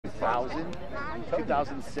2000,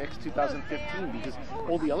 2006, 2015, because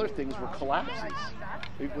all the other things were collapses.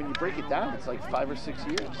 When you break it down, it's like 5 or 6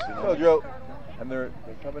 years. You know? Oh, Joe. And they're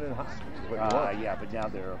coming in hot. Yeah, but now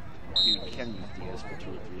they're. Dude, Ken used Diaz for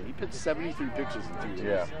 2 or 3. He put 73 pictures in 2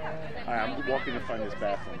 years. Yeah. All right, I'm walking to find this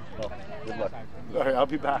bathroom. Oh, good luck. All right, I'll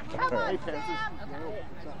be back. Come on, Hey, Francis.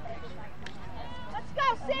 Let's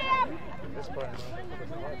go, Sam!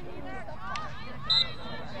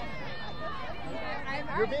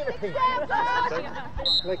 You're being a pain.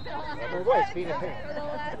 Like, my wife's being a pain.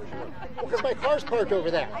 Well, because my car's parked over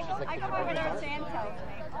there. She's like, I come over there and Sam tells me.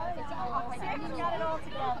 Sam's got it all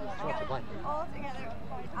together. All together.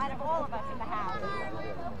 Out of all of us in the house.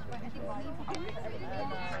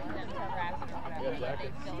 yeah, exactly.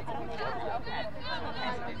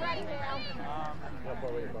 How far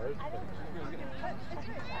away your car is?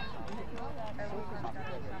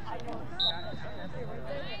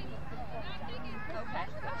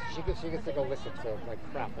 She gets to go listen to like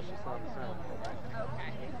crap, but she's not on the sound.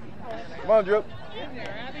 Come on, Drew.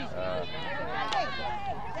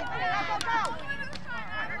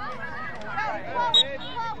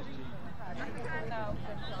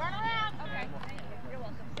 Turn around. Okay. You're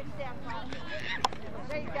welcome. Sit down, Chloe.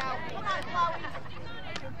 There you go. Come on, Chloe.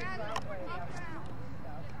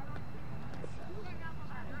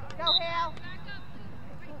 Go, Hale.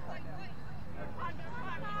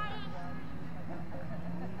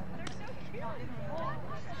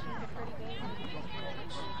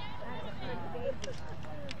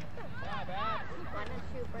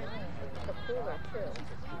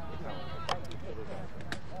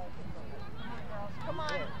 Come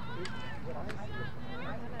on.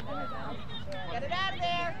 Get it out of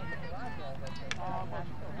there.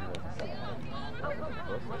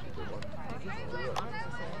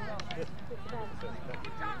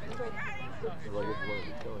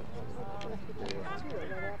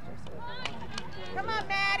 Come on,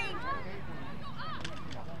 Maddie.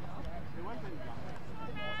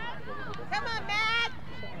 Come on, Matt.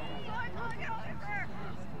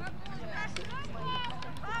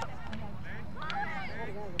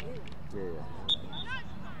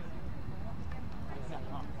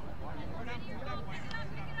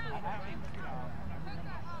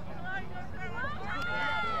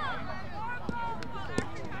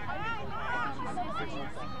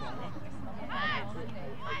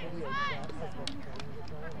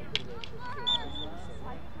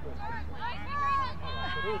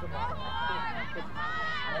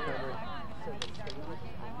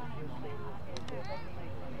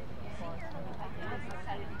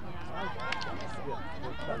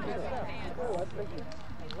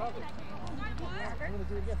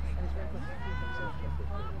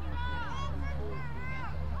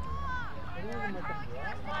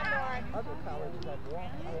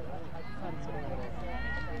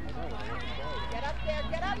 Get up there,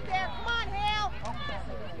 get up there. Come on, Hale.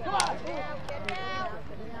 Come on. Hale, get down.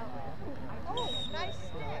 Oh, nice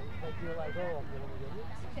step.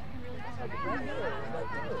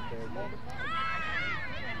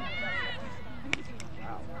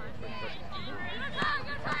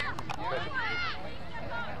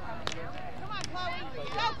 Come on, Chloe.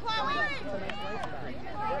 Go, Chloe.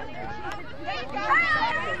 There you go. All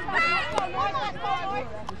right, let's go.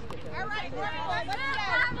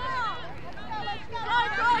 Let's go.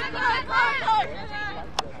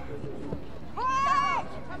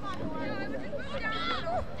 Come on,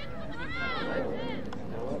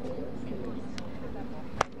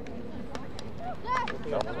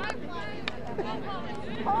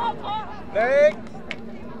 Thanks.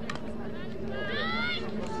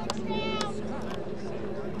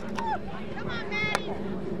 Come on, Maddie.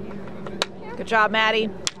 Good job, Maddie.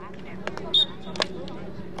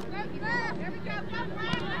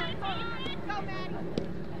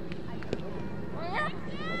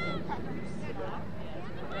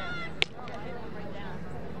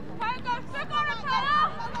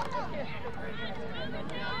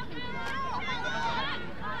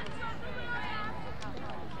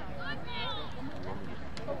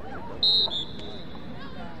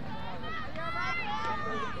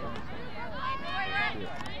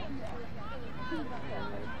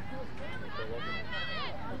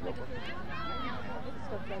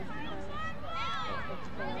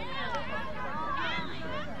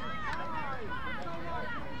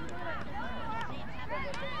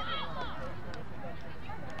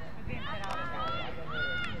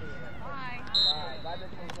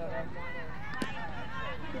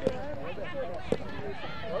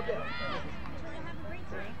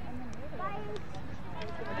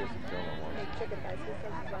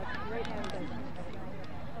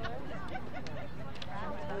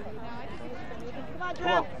 Come on,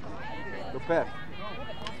 Drew. Go fast.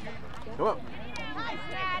 Come on. Nice,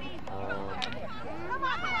 Daddy. Come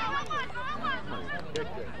on,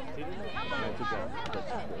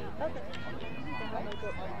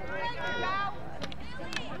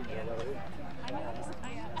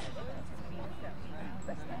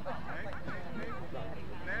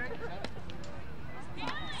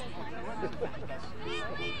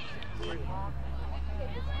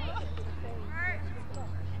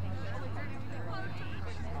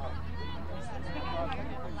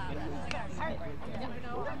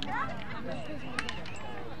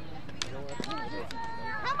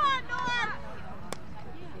 Come on, Norm!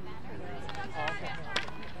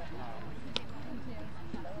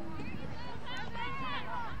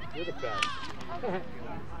 You're the best.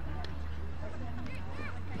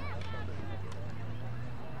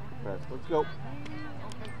 Fast. Let's go.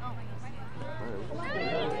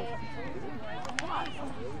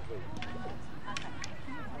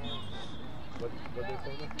 What they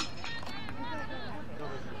say?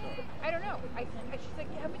 I don't know. She's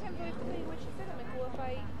like, how many times do I have to tell you what she said? I'm like, well, if I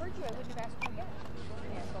heard you, I wouldn't have asked you again.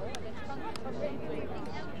 Asshole. And then she hung up from me.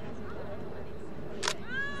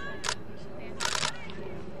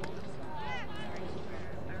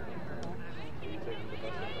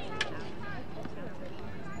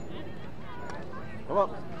 Come on.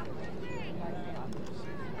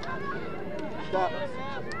 Stop.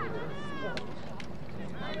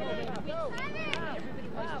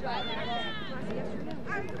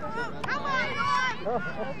 Come on, Norm!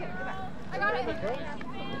 I got it.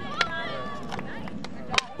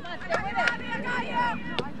 Come on, stay with it. I got you.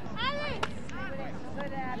 Alex!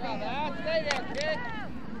 Good, Abby. Stay there, kid.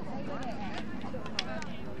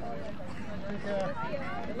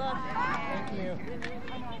 Good luck. Thank you.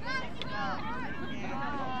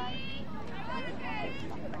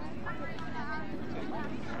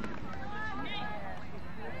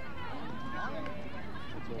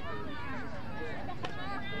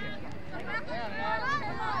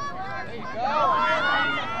 There you go.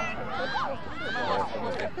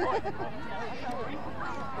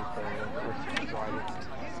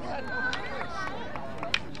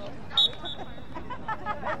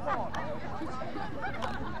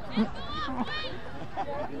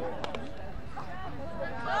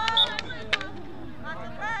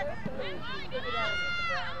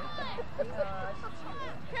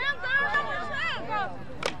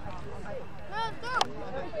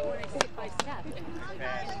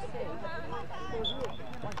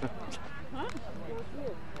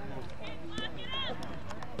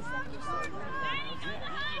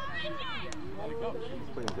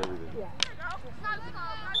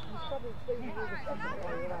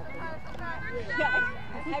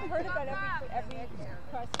 I've heard about every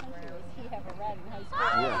cross country race he ever ran in high school.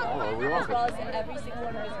 Yeah, well, we all as well as every single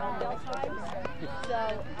one of his homedale times. So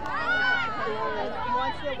he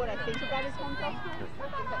wants to know what I think about his homedale times.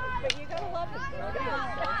 But you're gonna love him.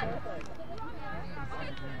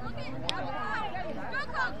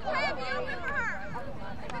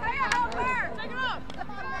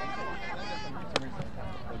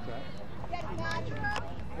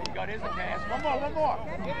 You got his pass. One more.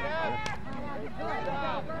 Get it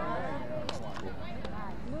out.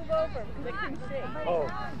 Move over. They can see. Oh.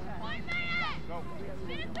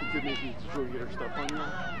 You're making sure you get her stuff on you.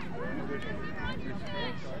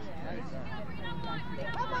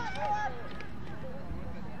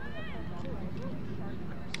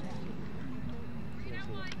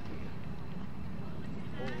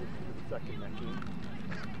 Second that game.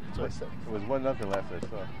 It was 1-0 last I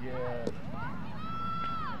saw. Yeah.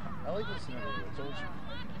 I like listening to you. It's always...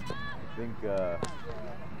 I think the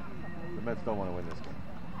Mets don't want to win this game.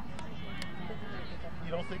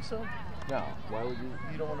 You don't think so? No. Why would you?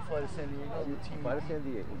 You don't want to fly to San Diego? Your team. Fly to San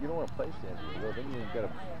Diego. You don't want to play San Diego. Then you've got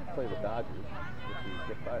to play the Dodgers. If you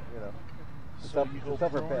get by, you know. So you go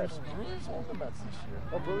tougher Brewers. pass. Brewers won the Mets this year.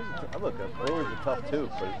 Oh, Brewers are tough too.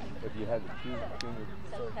 But if you had to choose between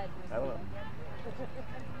I don't know.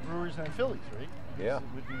 Brewers and Phillies, right? Yeah. It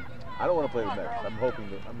would be, I don't want to play the Mets. I'm hoping.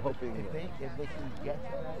 if they can get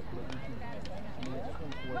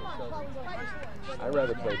I'd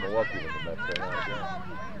rather play Milwaukee than the Mets right now.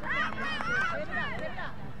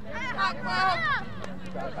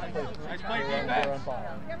 Nice play, defense.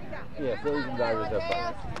 Yeah, Phillies and Dodgers have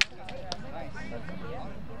fun.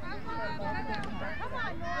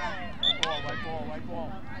 White ball.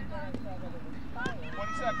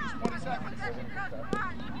 20 seconds.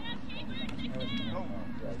 Go.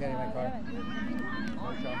 Getting my car.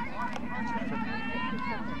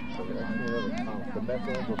 So the Mets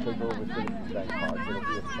will take over Phillies back hard. It'll be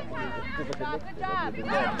a Good job.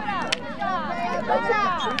 Yeah,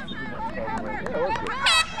 it was good.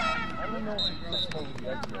 I don't know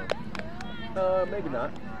Maybe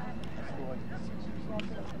not.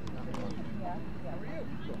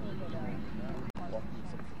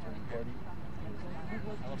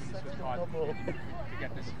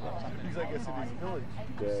 He's like, it's in his village.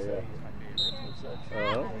 Yeah.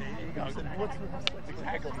 He said, what's the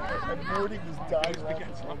exactly? And Morty was dying laughing.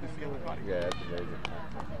 Yeah, that's amazing.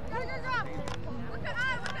 Look up!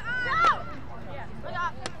 Look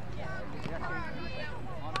up!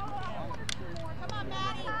 Come on,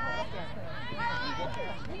 Maddie!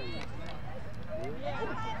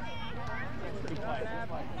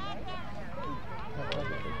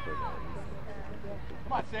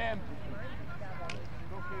 Come on, Sam.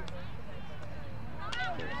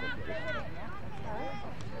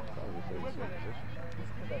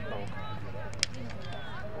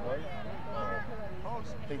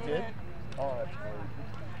 They did? Oh, that's great.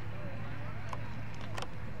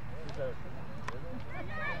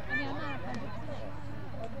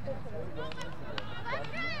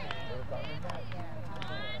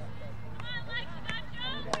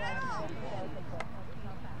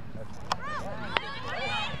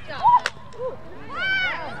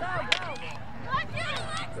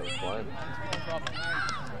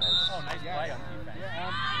 Oh, nice play on defense.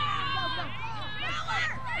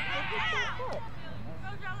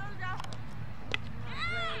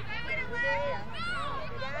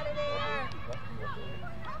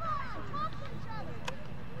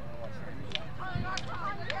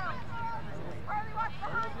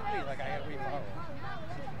 Like I have remodel.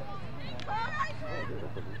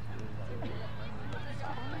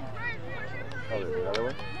 Oh, there's another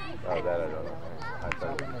one? Oh, that I don't know. I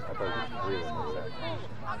thought it was 3 of them.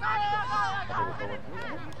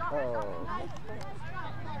 Oh.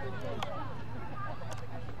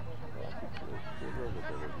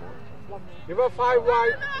 Give her 5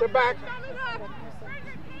 wide, the back.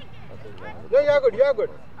 No, you're good, you're good.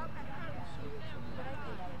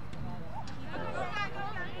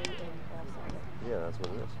 Yeah, that's what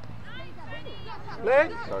it is.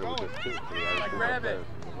 Leg. Started with this too. So yeah, Grab it.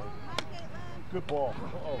 Good ball.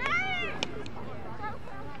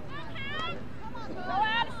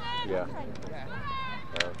 Yeah.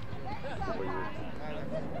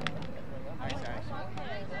 Nice,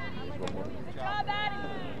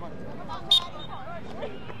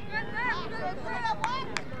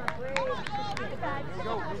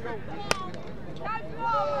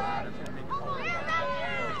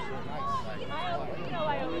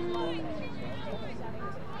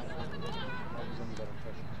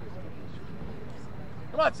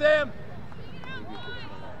 Come on, Sam.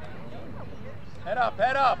 Head up,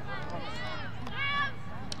 head up.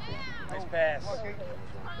 Nice pass. Nice game.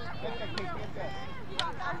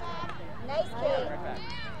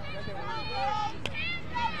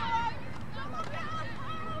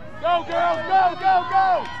 Go, girls, go, go, go.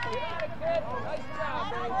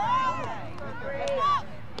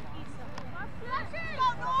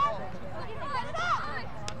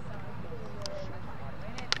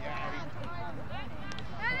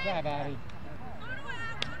 Good job, Abby.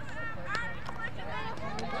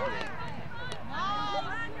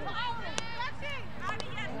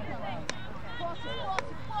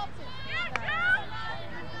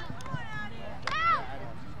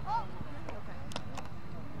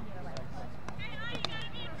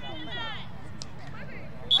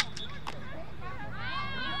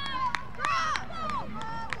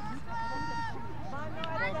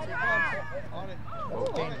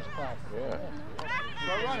 Yeah.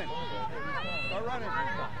 Start running. Start running.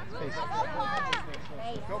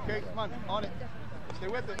 Go, Kate. Come on. On it. Stay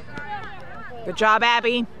with it. Good job,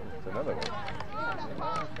 Abby. It's another one.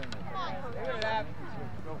 Here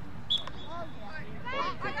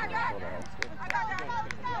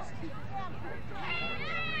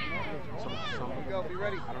we go. Be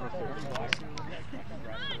ready.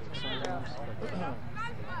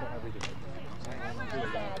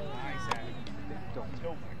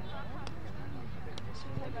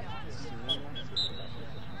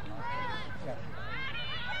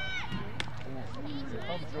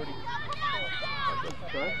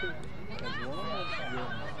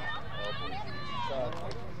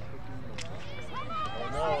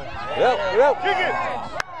 Yep. Kick it!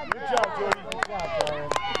 Good job, Jordy. Good job, Brian.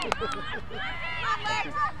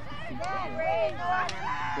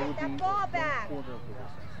 Get that ball back.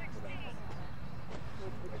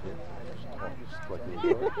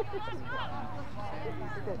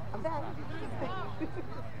 I'm back.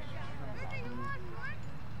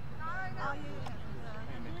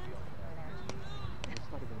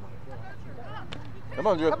 Come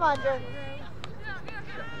on, Drew. Come on, Drew.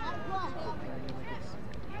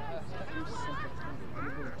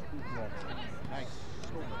 Nice.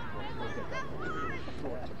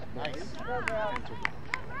 Go, girl.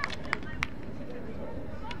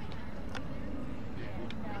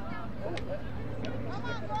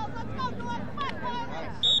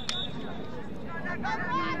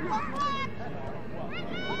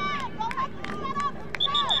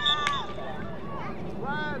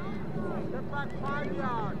 Brad, step back 5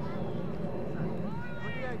 yards.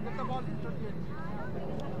 28, get the ball to 28.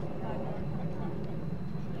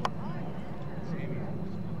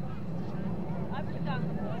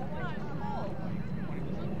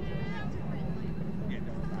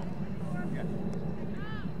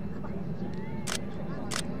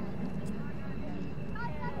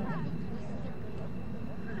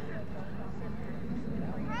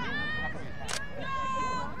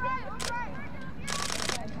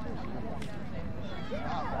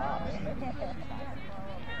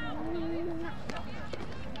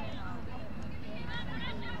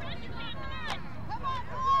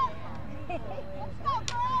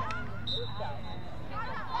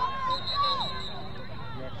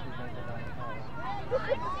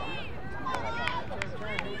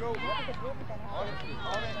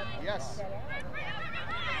 Yes.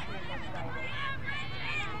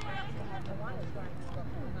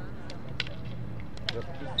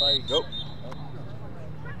 Go.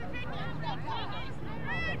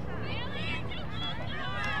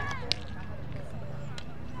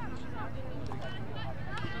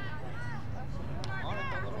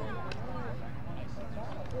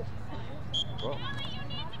 Go.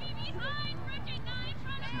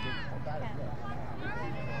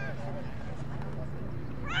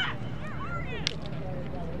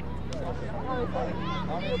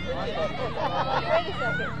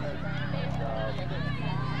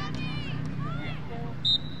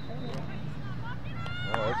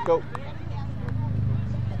 All right, let's go.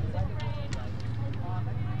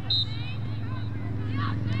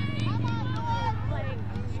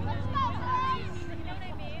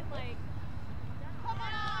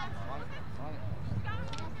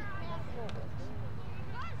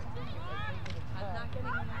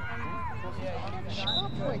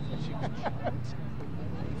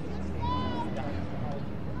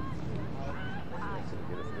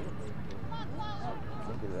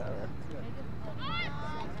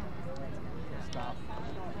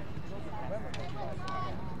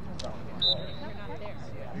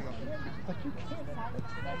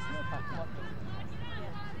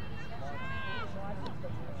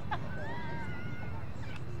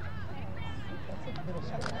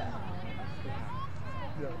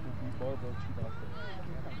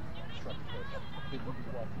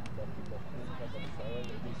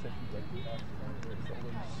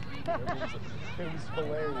 It was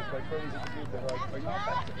hilarious. My friends and kids, they're like, are you not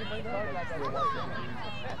back to him right now? Like, we're watching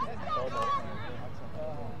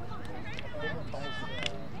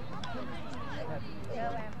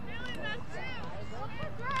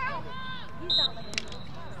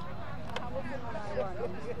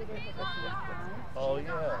Oh,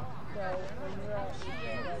 yeah.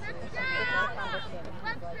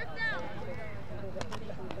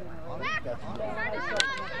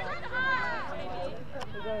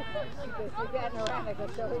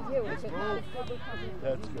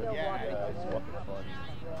 That's good. Yeah, he's walking fun.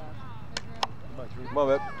 Come on,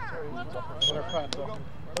 man.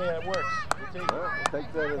 Yeah, it works. We'll take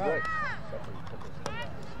that as right.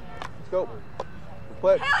 Let's go. Good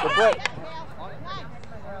play. Good play.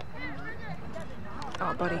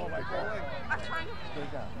 Oh, buddy.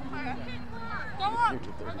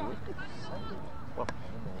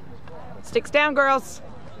 Sticks down, girls.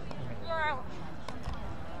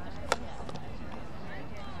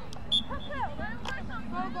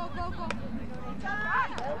 Go, go, go, go.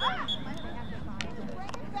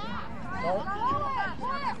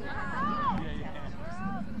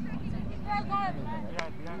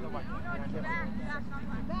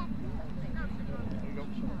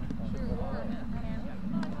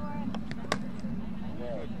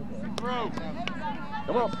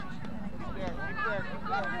 Come on.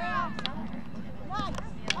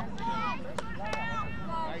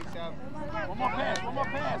 One more pass, one more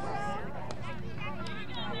pass.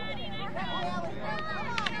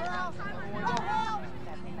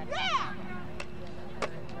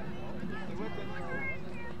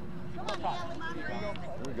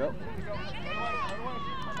 There we go.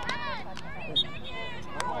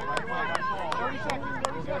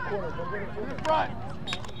 In front.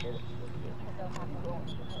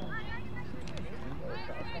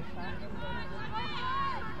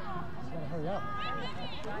 Hurry up.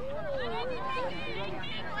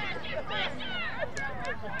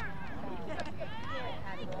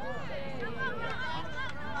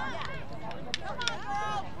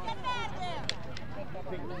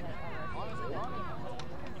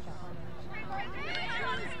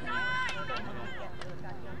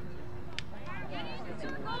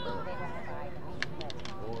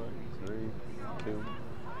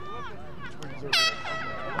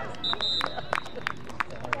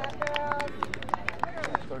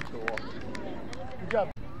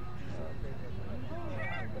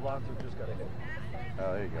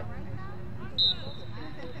 Oh, there you go.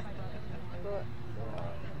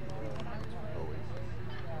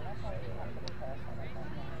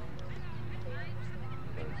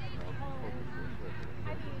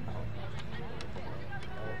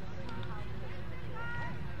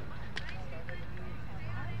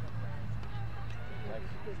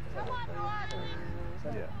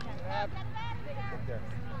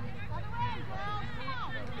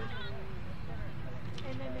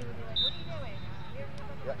 And then they would be like, what are you doing?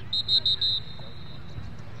 Yeah.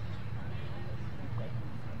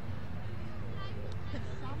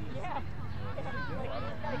 Yeah.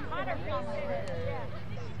 Like Connor faced it. Yeah.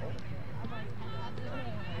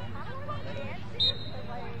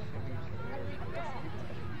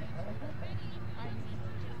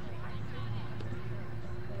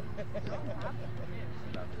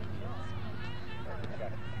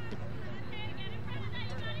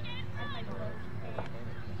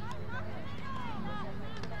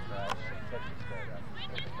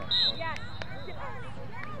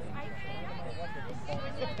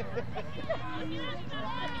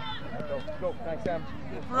 Go, thanks, Sam.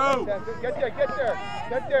 Bro. Get there, get there,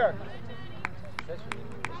 get there.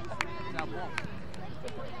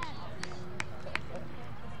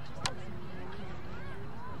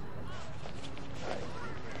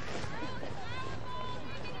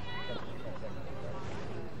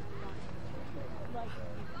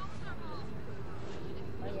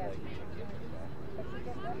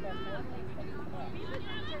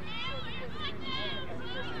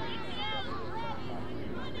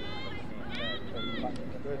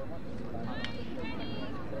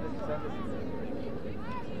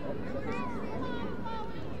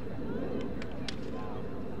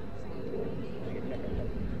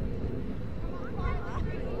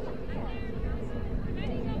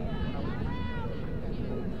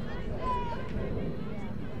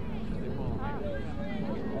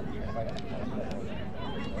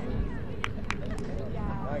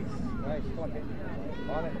 Nice, come on, kid.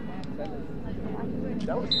 On it. Send it.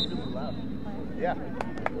 That was really loud. Yeah.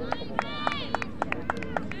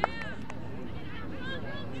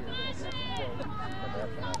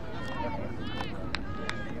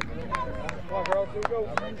 Come on, girls, here we go.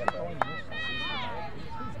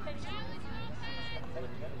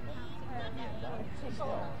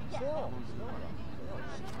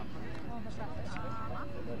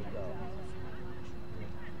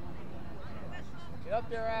 Get up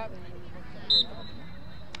there, App.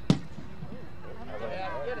 Yeah,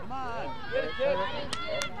 get it. Come on. Get it, kid.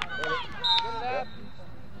 Get it, App.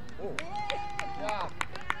 Good job.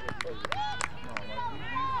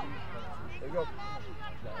 There you go.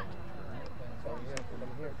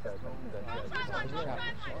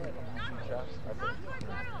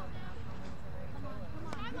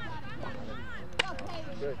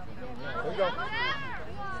 Good. There we go.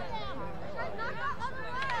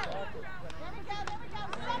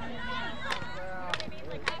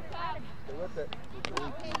 Stay with it.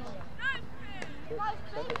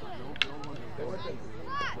 Stay with it.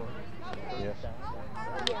 Yes.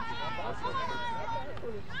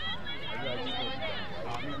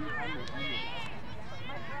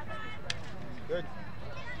 Good.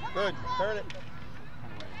 Good. Turn it.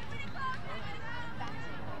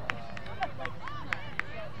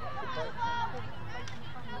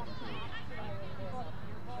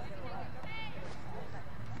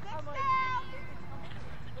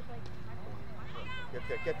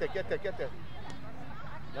 Get there.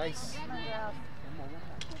 Nice.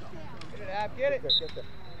 Get it, App. Get it. Get there.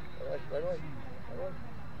 Right away.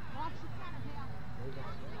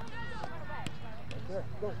 Right there.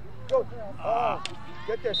 Go. Ah,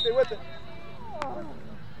 get there. Stay with it.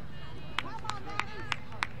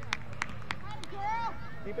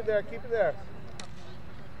 Keep it there.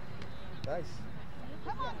 Nice.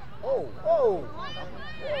 Oh. What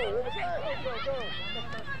was that? Go.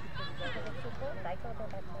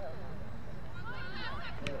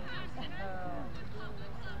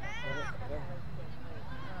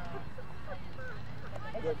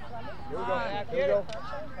 Good.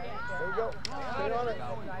 Here we go. Stay on it.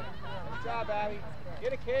 Good job, Abby.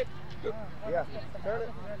 Get it, kid. Yeah. Turn it.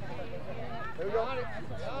 Here we go. On it.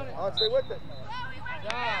 On, stay with it.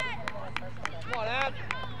 Good job. Come on, Ab.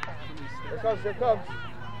 Here it comes.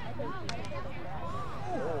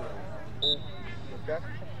 Oh. Okay.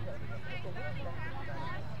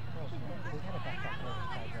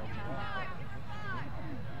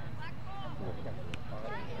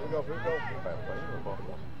 Here we go. I don't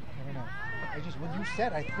know. When you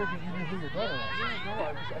said, I figured you knew who your brother was.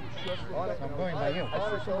 On it. I'm going by you.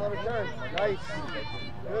 On it, so let me turn. Nice.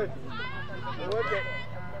 Good. Stay with it.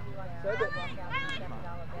 Send it.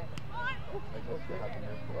 That's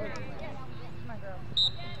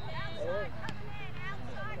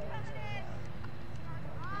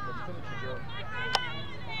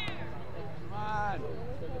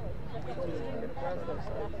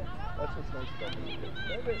what's nice about it.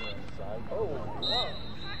 Oh, wow.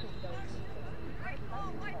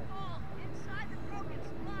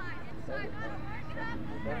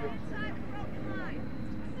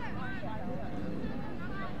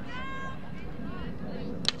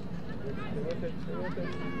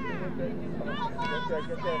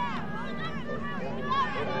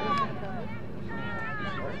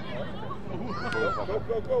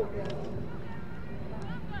 Go.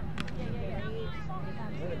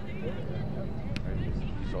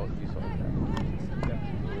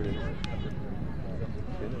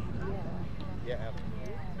 Yeah.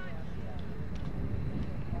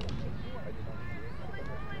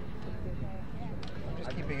 I'm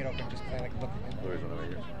just keeping it open just because I like looking at it.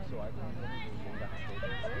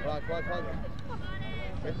 Come on.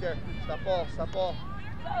 Right there. Stop ball. Stop ball.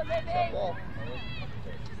 Stop ball. Stop ball.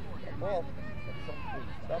 Oh. Get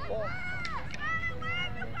that ball.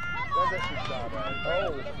 Take it back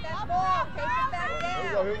down.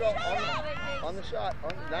 Here we go. On the shot.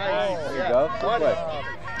 Nice. There you go. Good play.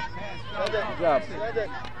 Send it. Good job. Send it.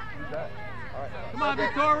 All right. Come on,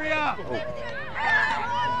 Victoria.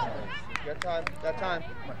 Got time.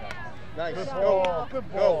 Nice. Good Go. ball.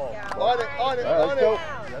 Good ball. Go. On it. All right, let's go.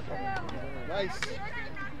 Nice.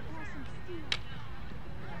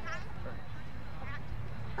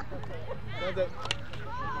 Send it.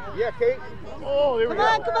 Yeah, Kate. Oh, here we go.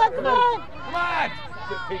 Come on. Come on.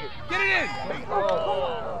 Get it in. That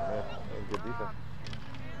was good defense.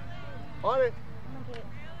 On it.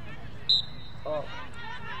 Oh.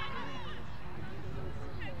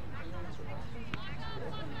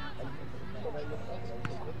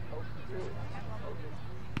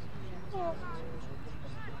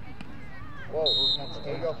 Whoa.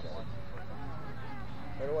 There you go.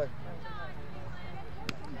 Right away.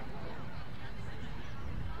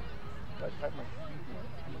 The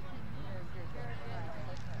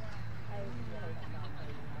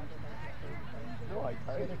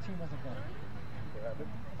other team wasn't going.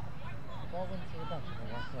 Ball went to the bench.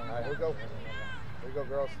 All right, here we go. Here we go,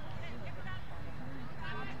 girls.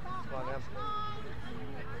 Come on, Em.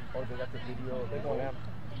 Oh, they got the video. Big one, Em.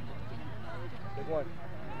 Big one.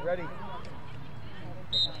 Ready.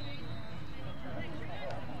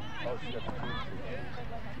 Oh, she got the team.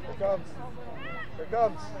 Here comes. Here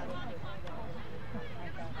comes.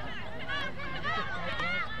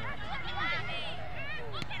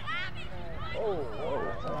 Oh, whoa.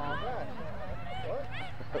 What?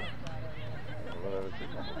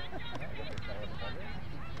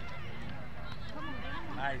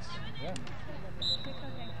 Nice. Yeah. It's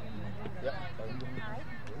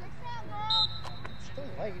still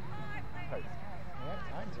late. We have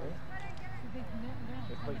time to.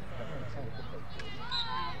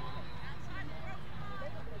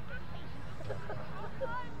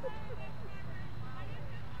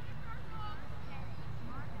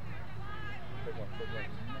 Big one. I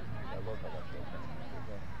love how that goes.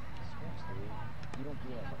 You don't do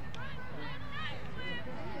that.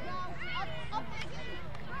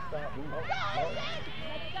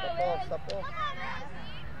 Stop ball.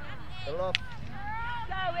 Put it up.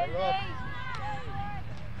 Put it up.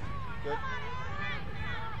 Good.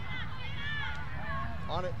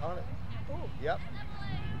 On it. Yep.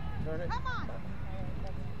 Turn it. Come on.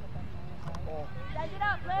 Ball. Set it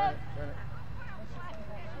up, Liz.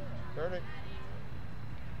 Turn it.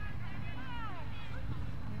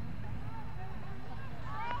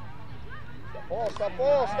 Stop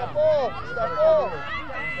ball.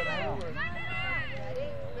 Ready?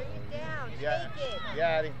 Bring it down. Yeah. Take it. Yeah,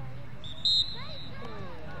 Addie.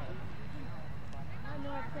 I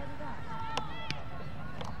know I set it up.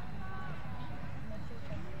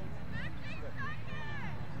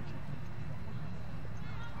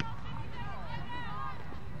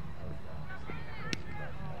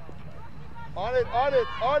 On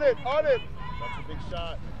it. That's a big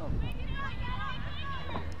shot.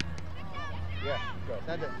 Yeah, go.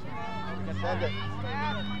 Send it.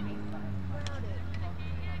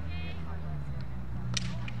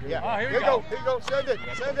 Yeah. Oh, here we go. go. Here you go. Send it.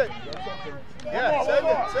 Yeah, send it. Go.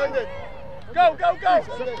 Send it.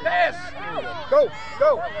 Pass. Go.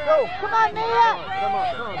 Come on, Mia. Come on.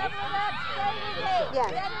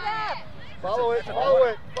 Yes. Follow it. That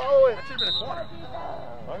should have been a corner.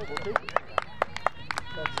 All right, we'll take it.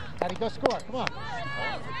 How'd he go score? Come on.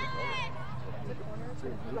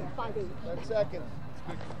 10 seconds.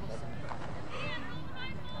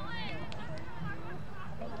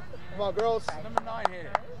 Come on, girls. Number 9 hit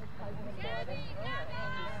it.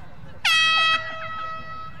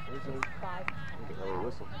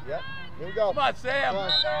 Whistle. Yep. Here we go. Come on, Sam. Come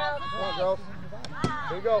on, girls.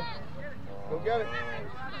 Here we go. Go get it.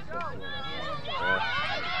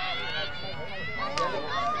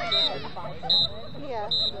 Yeah.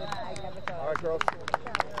 All right, girls.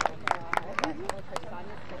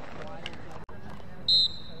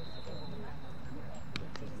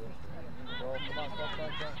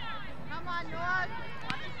 Come on, North.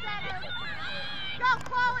 Watch the center. Go,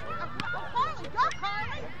 Chloe. Chloe, go,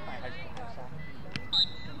 Carly.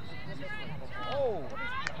 Oh.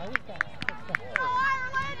 Go,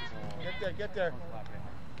 Ireland. Get there.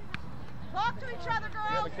 Talk to each other, Yeah,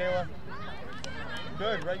 girls. Michaela.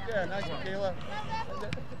 Good, right there. Nice, Michaela.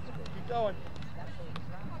 Keep going.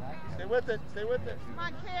 Stay with it. Stay with it. Come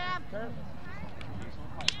on, Cam. Turn.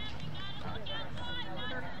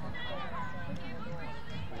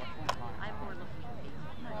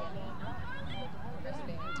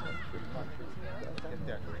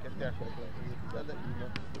 Get there. Send it.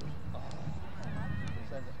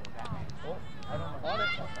 Oh,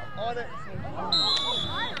 on it.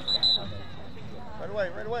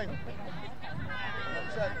 Right away.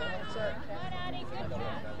 Set.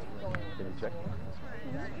 Can you check?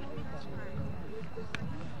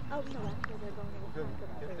 Oh, no, actually, they're going Good.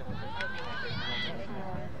 Get there.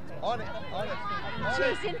 On it.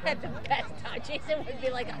 Jason had the best time. Jason would be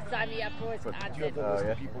like, sign me up for his But concert. do you have the list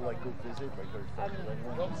of people like go visit, like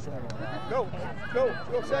Go,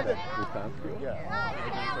 send it. Wisconsin?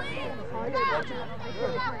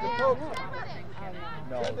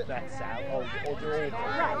 No, that's Sal. Oh, they're old. Oh,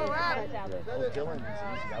 Dylan's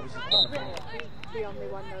easy. I was just the only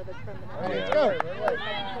one, though, that's from the Let's go.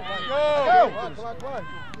 Come on.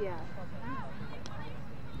 Yeah.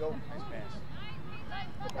 Go. Nice pass.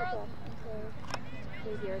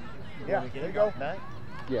 Yeah, there you go. Matt?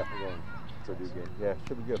 Yeah, we're going to do a game. Yeah,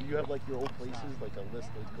 should be good. Do you have like your old places, like a list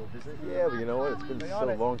to go visit? Yeah, but you know what? It's been Stay so on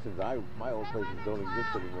it. long since my old places don't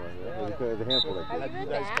exist anymore. There's a handful that Have do. you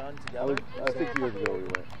guys gone together? 6 years ago we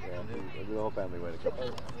went. Yeah, the whole family went a couple.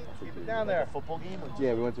 Keep it down there. A football game? Or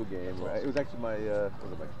Yeah, we went to a game. It was actually my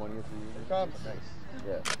 20th year. Comes. Nice.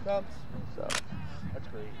 Yeah. Comes. So. That's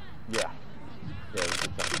great. Yeah. Yeah, it was a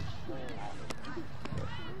good time.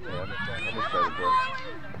 Yeah, I'm excited for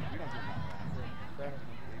it.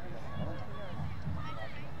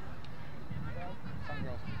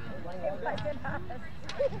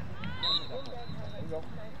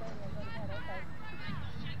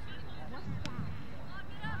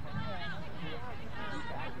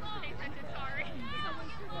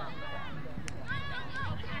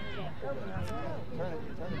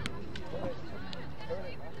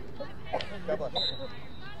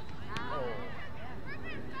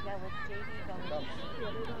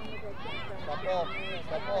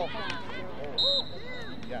 Stop ball.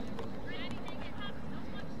 Yeah.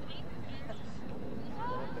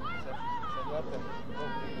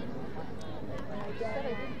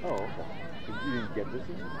 Oh, okay. You didn't get this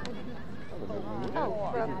one?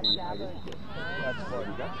 That's why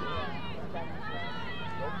you got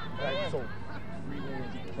Right, so 3 million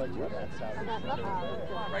pledge on that salary.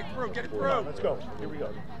 Right through, get it through. Let's go. Here we go.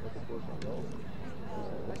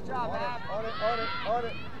 Nice job, Ab. On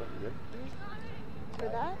it. For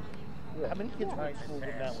that? How many kids were in school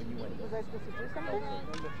with that when you went Was I supposed to do something?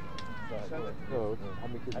 Oh, how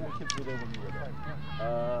many kids? How many kids were there when you were there?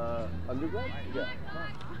 Undergrad? Yeah.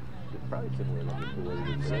 It's probably similar to the way it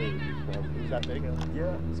is today. Was that big?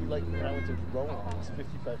 Yeah. See, like when I went to Rowan, it was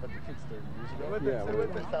 5,500 kids 30 years ago. Yeah, There were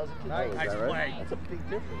 1,000 kids. Nice. Nice right? play. That's a big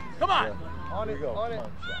difference. Come on. Yeah. On Here it. we go. On it. Come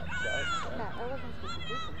on, shot. Matt, I wasn't supposed to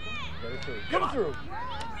do something. Get it through. Come on. Through.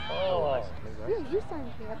 Oh, nice. You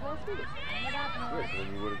signed me up last week. Yeah, so then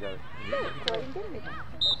you would have got it. So I didn't get anything.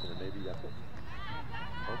 So then maybe that's it.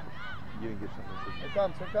 Okay. You didn't get something. Here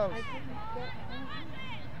comes. I didn't get anything.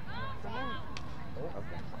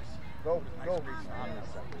 Okay. Go.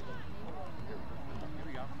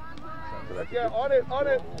 So that's Yeah, on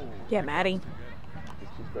it. Yeah, Maddie.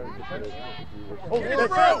 It's just better to get it. Oh, Get it that's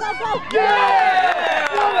through. it. Yeah!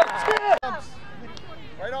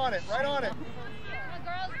 Right on it.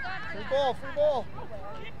 Free ball.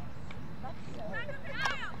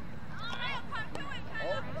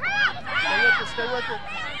 Stay with it.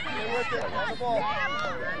 On the ball.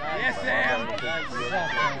 Yes, Sam.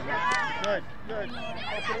 Good.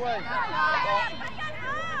 Take it away.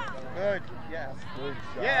 Good. Yes. Good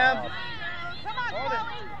job. Yeah. Come on, On it.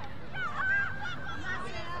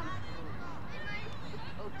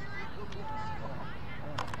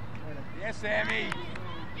 Yes, Sammy.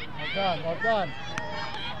 Well done.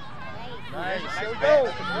 Nice. Here we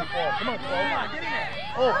go. Come on, Come on, get in there.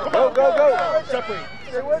 Oh, Go, go, go. Separate.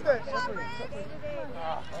 Stay with it.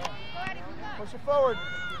 Push it forward.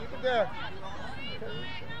 Keep it there.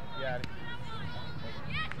 Yeah.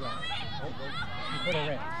 You put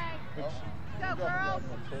her in. Go, girls.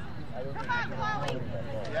 Come on, Chloe.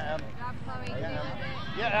 Yeah, Em.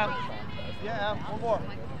 Yeah, Em. Yeah, Em. One more.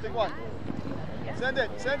 Big one. Send it.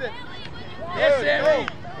 Send it. Yes, Good, Sammy.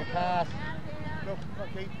 go. Good pass. Go. Come on,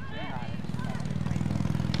 Kate.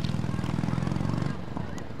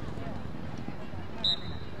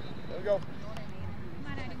 There we go.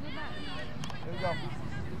 There we go.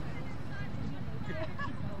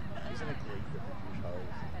 Isn't it great that the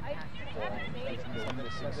child is no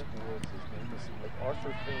missing sports, there's no missing, like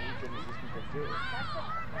Arthur Fair weekend is this weekend too.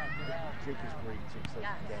 Jake is great, Jake's like,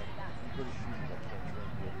 you go to shootings, I can't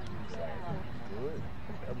drink it. Good.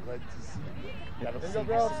 I'm glad to see you. Gotta There you see go,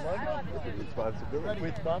 girls. the responsibility.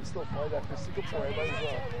 With mom still playing after Singapore, I might as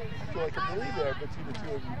well. I feel like I can believe there, but see the two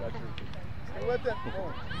of you not drinking. Stay with it.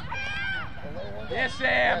 Oh. Yes,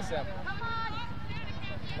 Sam. Yes, Sam.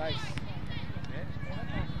 Nice.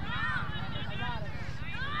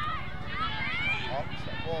 Oh,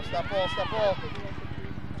 stop ball, stop ball, stop ball.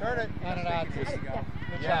 Turn it. On and on. Good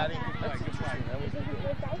Yeah, That's interesting. That was good.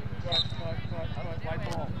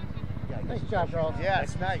 Nice job, girls. yeah,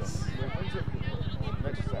 it's nice. When's it?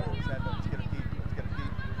 Next Saturday. Let's get a deep. Let's get a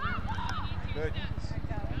deep. Good.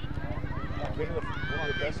 One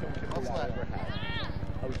of the best home kickers I ever had.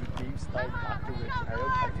 I was with Dave Stein, Dr. Rich. I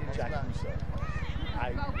did Jack Russo. I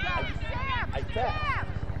fast.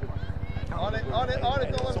 On it, don't let it.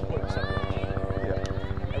 Yeah.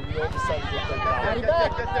 And we all decided to play Get that.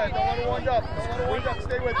 Don't let it wind up. Don't let it wind up.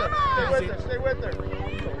 Stay with her. Stay with her.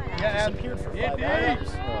 Yeah, Em. disappeared for 5 Yeah, hours.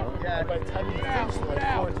 Yeah. And by the time we finished, like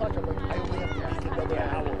 4 o'clock, I'm like, I only have to make another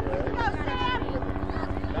hour. Right?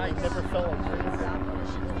 I never felt like crazy.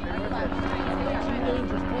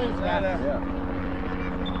 Dangerous plays, man. Yeah.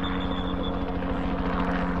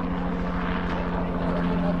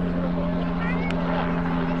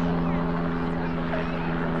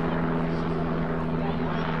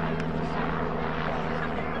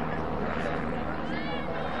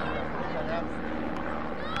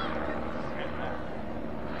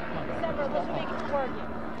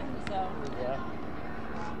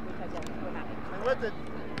 With it.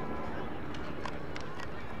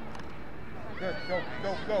 Good.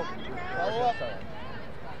 Go. Follow up.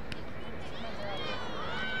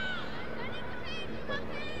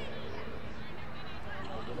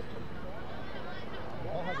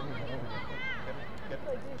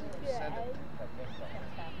 Send it.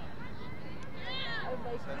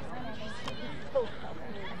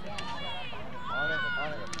 On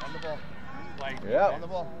it. On the ball. Yeah. On the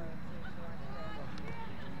ball.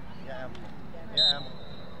 Yeah, Em.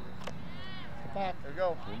 Back. There you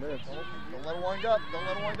go. 2 minutes. Don't let it wind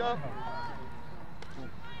up.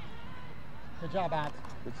 Good job, Ad.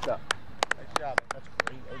 Good stuff. Nice job. That's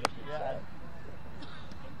great. I think it's Yeah.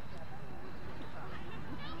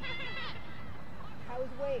 How was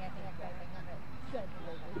weight?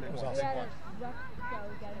 It was awesome.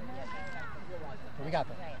 So we got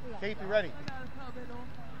that. Kate, be ready.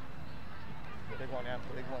 Big one, Em.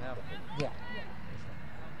 Yeah.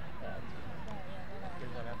 Big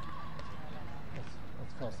one, Em.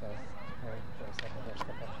 Let's Phil says.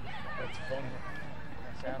 That's funny.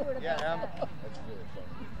 Yeah, Em. That's really funny.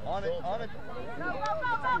 On it.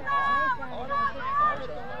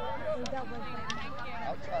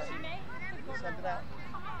 Outside. Send it out.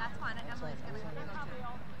 That's fine. Emily's going to go too.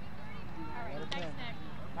 All right, thanks, Nick.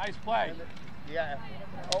 Nice play. Yeah.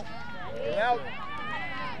 Oh, get out.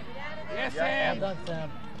 Yes, Yeah, Sam. Well done, Sam.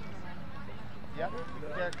 Yep. Keep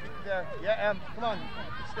it there. Yeah, Em. Come on.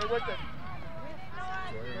 Stay with it.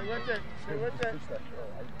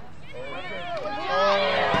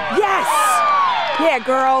 Yes! Yeah,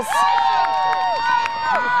 girls.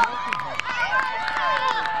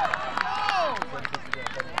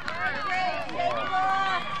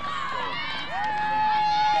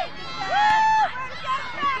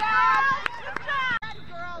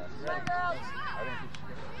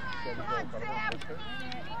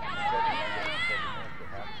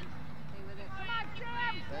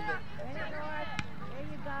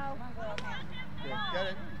 Get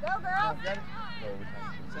it. Go, girl. Get it.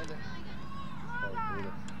 Send it.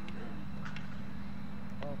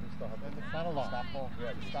 Oh, we still have Send it. Not a lot. Stop ball.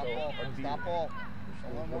 Yeah, Stop still ball. unbeaten. Stop ball.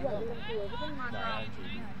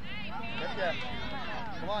 Get there.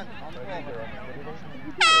 Come on. On the ball.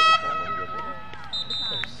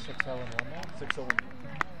 6-0 and 1 now. 6-0.